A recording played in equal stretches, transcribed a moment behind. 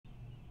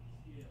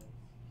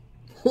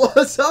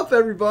What's up,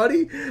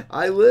 everybody?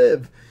 I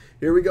live.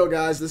 Here we go,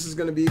 guys. This is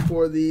going to be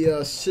for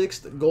the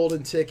sixth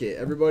golden ticket.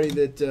 Everybody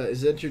that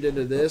is entered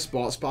into this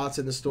bought spots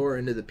in the store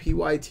into the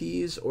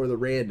PYTs or the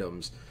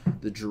randoms.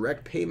 The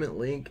direct payment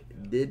link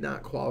did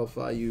not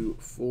qualify you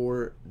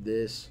for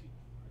this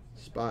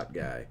spot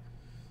guy,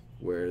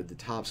 where the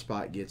top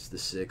spot gets the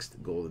sixth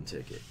golden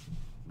ticket.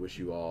 Wish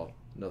you all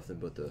nothing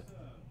but the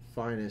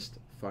finest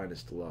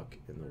luck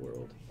in the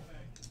world.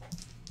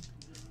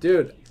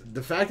 Dude,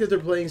 the fact that they're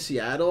playing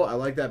Seattle, I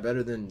like that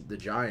better than the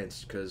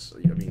Giants because,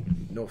 I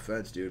mean, no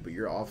offense, dude, but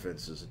your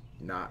offense is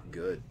not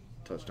good.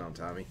 Touchdown,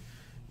 Tommy.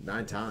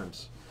 9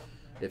 times.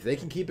 If they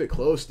can keep it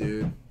close,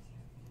 dude,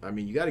 I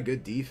mean, you got a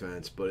good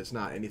defense, but it's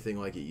not anything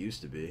like it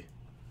used to be.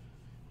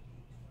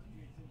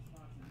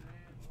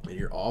 And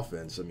your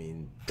offense, I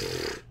mean,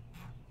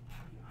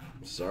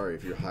 I'm sorry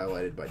if you're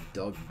highlighted by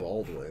Doug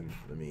Baldwin.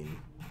 I mean,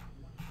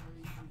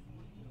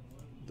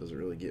 doesn't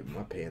really get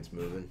my pants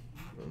moving.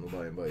 I don't know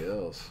about anybody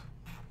else.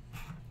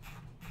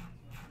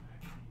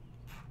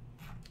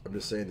 I'm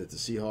just saying that the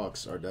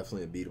Seahawks are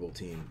definitely a beatable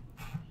team.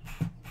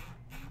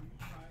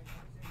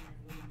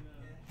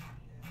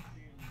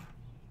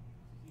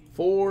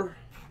 Four.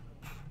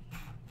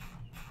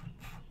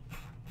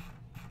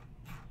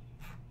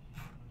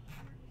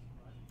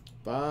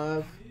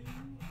 Five.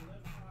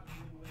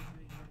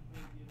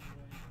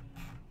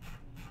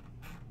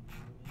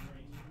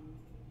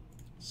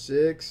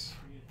 Six.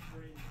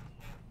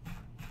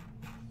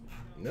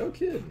 No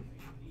kidding.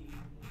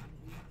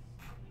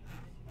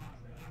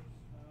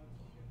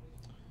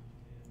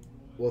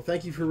 Well,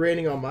 thank you for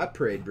raining on my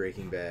parade,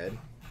 Breaking Bad.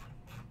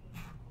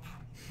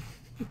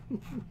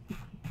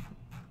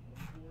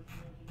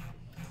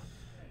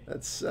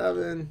 That's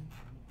 7,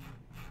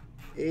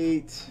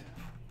 8.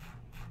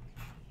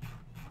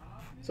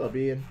 What's up,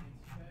 Ian?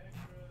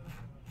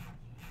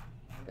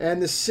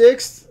 And the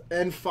sixth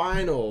and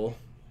final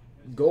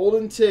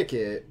golden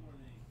ticket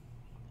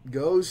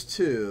goes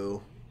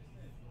to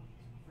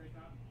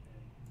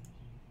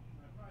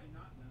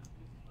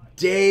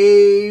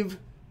Dave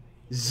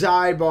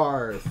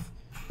Zybarth.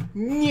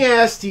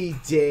 Nasty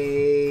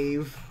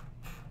Dave.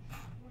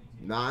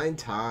 9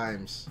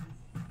 times.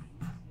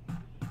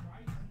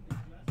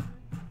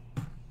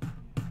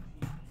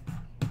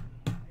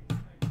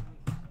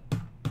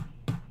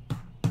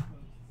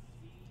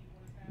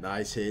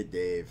 Nice hit,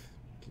 Dave.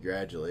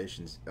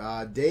 Congratulations.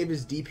 Dave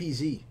is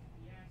DPZ.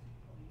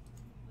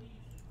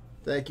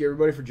 Thank you,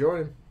 everybody, for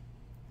joining.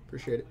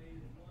 Appreciate it.